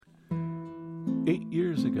8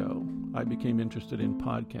 years ago, I became interested in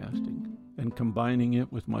podcasting and combining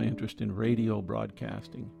it with my interest in radio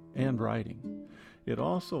broadcasting and writing. It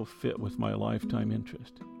also fit with my lifetime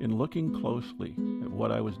interest in looking closely at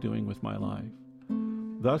what I was doing with my life.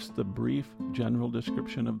 Thus, the brief general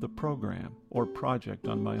description of the program or project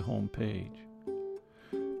on my home page.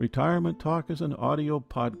 Retirement Talk is an audio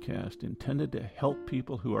podcast intended to help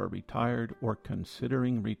people who are retired or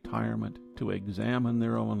considering retirement to examine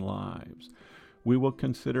their own lives. We will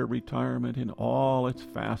consider retirement in all its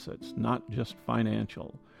facets, not just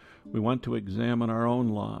financial. We want to examine our own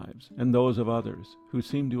lives and those of others who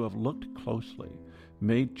seem to have looked closely,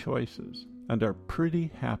 made choices, and are pretty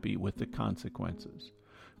happy with the consequences.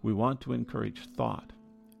 We want to encourage thought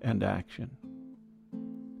and action.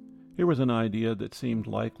 Here was an idea that seemed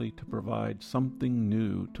likely to provide something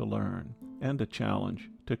new to learn and a challenge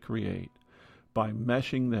to create. By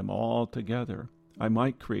meshing them all together, I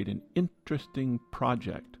might create an interesting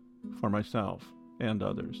project for myself and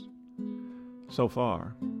others. So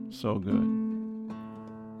far, so good.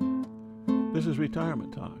 This is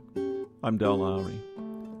Retirement Talk. I'm Del Lowry.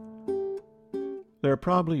 There are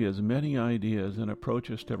probably as many ideas and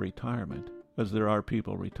approaches to retirement as there are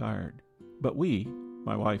people retired. But we,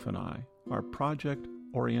 my wife and I, are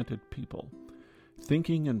project-oriented people.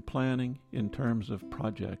 Thinking and planning in terms of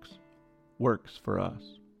projects works for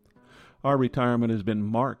us. Our retirement has been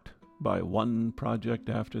marked by one project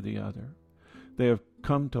after the other. They have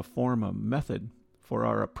come to form a method for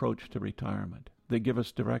our approach to retirement. They give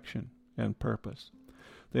us direction and purpose.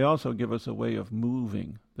 They also give us a way of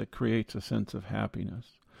moving that creates a sense of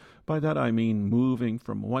happiness. By that I mean moving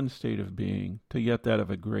from one state of being to yet that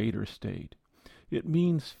of a greater state. It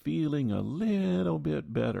means feeling a little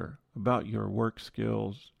bit better about your work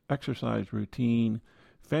skills, exercise routine,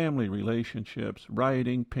 family relationships,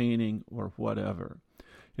 writing, painting, or whatever.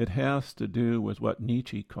 It has to do with what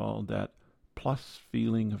Nietzsche called that plus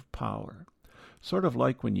feeling of power. Sort of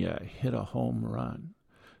like when you hit a home run,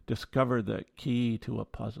 discover the key to a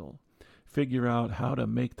puzzle, figure out how to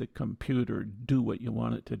make the computer do what you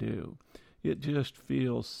want it to do. It just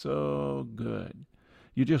feels so good.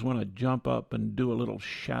 You just want to jump up and do a little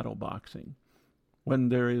shadow boxing. When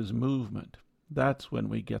there is movement, that's when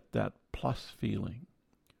we get that plus feeling.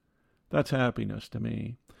 That's happiness to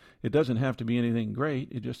me. It doesn't have to be anything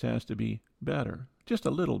great. It just has to be better, just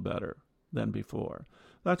a little better than before.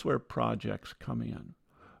 That's where projects come in.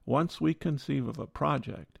 Once we conceive of a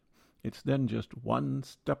project, it's then just one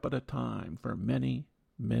step at a time for many,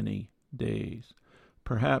 many days,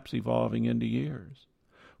 perhaps evolving into years.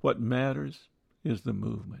 What matters is the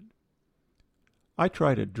movement. I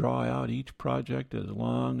try to draw out each project as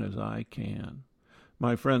long as I can.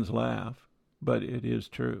 My friends laugh, but it is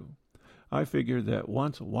true. I figure that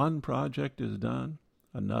once one project is done,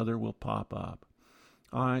 another will pop up.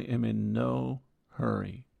 I am in no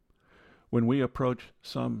hurry. When we approach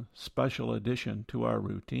some special addition to our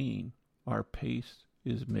routine, our pace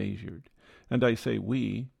is measured. And I say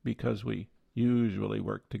we because we usually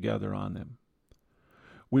work together on them.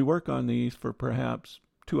 We work on these for perhaps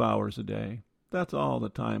 2 hours a day. That's all the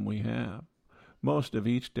time we have. Most of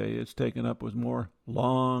each day is taken up with more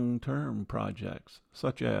long-term projects,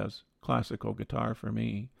 such as classical guitar for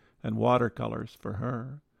me and watercolors for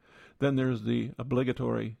her. Then there's the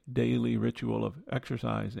obligatory daily ritual of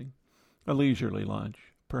exercising, a leisurely lunch,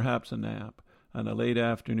 perhaps a nap, and a late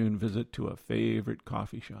afternoon visit to a favorite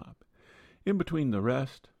coffee shop. In between the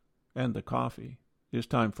rest and the coffee is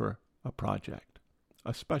time for a project,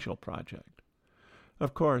 a special project.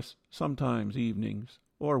 Of course, sometimes evenings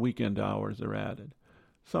or weekend hours are added.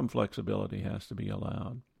 Some flexibility has to be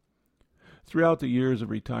allowed. Throughout the years of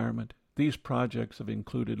retirement, these projects have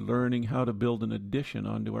included learning how to build an addition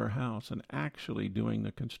onto our house and actually doing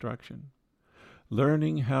the construction.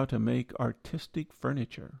 Learning how to make artistic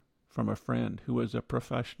furniture from a friend who is a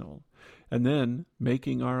professional, and then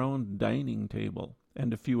making our own dining table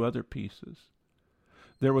and a few other pieces.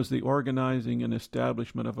 There was the organizing and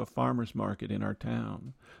establishment of a farmer's market in our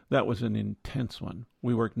town. That was an intense one.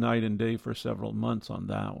 We worked night and day for several months on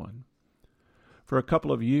that one. For a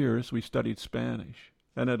couple of years, we studied Spanish,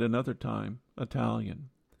 and at another time, Italian.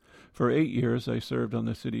 For 8 years, I served on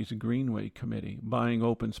the city's Greenway Committee, buying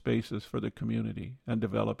open spaces for the community and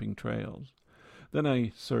developing trails. Then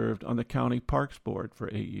I served on the County Parks Board for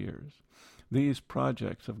 8 years. These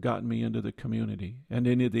projects have gotten me into the community and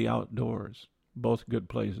into the outdoors, both good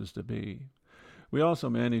places to be. We also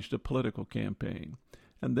managed a political campaign,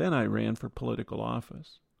 and then I ran for political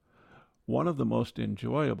office. One of the most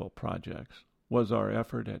enjoyable projects was our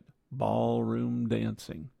effort at ballroom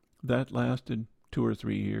dancing. That lasted 2 or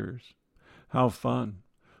 3 years. How fun!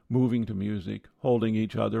 moving to music, holding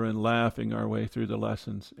each other and laughing our way through the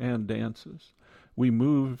lessons and dances. We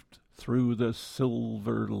moved through the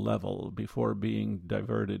silver level before being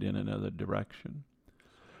diverted in another direction.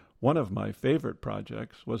 One of my favorite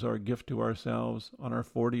projects was our gift to ourselves on our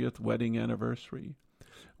 40th wedding anniversary.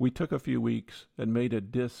 We took a few weeks and made a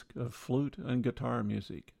disc of flute and guitar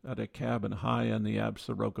music at a cabin high in the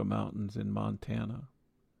Absaroka Mountains in Montana.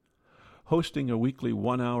 Hosting a weekly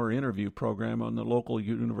 1-hour interview program on the local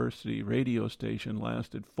university radio station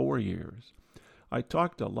lasted 4 years. I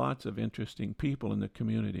talked to lots of interesting people in the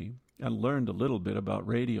community and learned a little bit about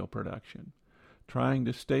radio production. Trying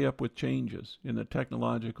to stay up with changes in the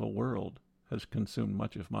technological world has consumed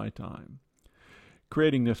much of my time.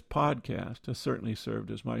 Creating this podcast has certainly served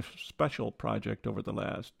as my special project over the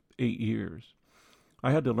last 8 years.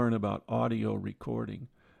 I had to learn about audio recording,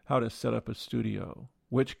 how to set up a studio,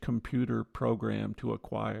 which computer program to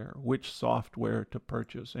acquire, which software to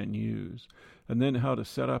purchase and use, and then how to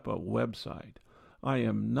set up a website. I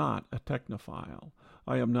am not a technophile.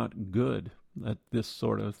 I am not good at this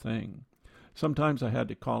sort of thing. Sometimes I had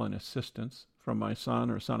to call in assistance from my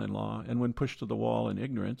son or son-in-law, and when pushed to the wall in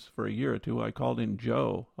ignorance for a year or two, I called in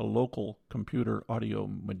Joe, a local computer audio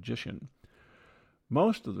magician.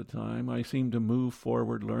 Most of the time, I seem to move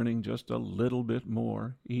forward learning just a little bit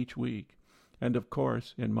more each week. And of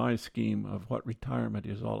course, in my scheme of what retirement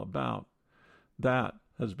is all about, that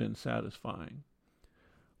has been satisfying.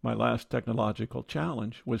 My last technological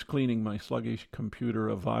challenge was cleaning my sluggish computer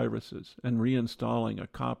of viruses and reinstalling a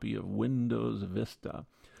copy of Windows Vista.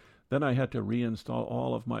 Then I had to reinstall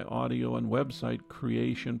all of my audio and website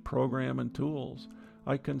creation program and tools.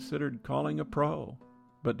 I considered calling a pro,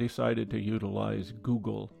 but decided to utilize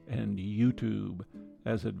Google and YouTube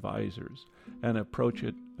as advisors and approach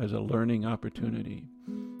it as a learning opportunity.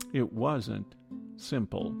 It wasn't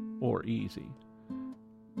simple or easy.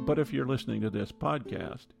 But if you're listening to this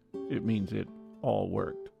podcast, it means it all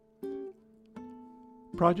worked.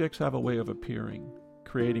 Projects have a way of appearing,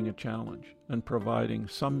 creating a challenge, and providing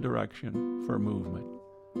some direction for movement.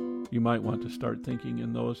 You might want to start thinking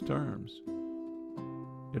in those terms.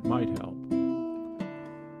 It might help.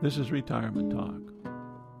 This is Retirement Talk.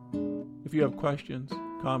 If you have questions,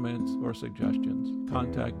 comments, or suggestions,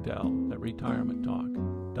 contact Del at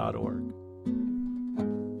retirementtalk.org.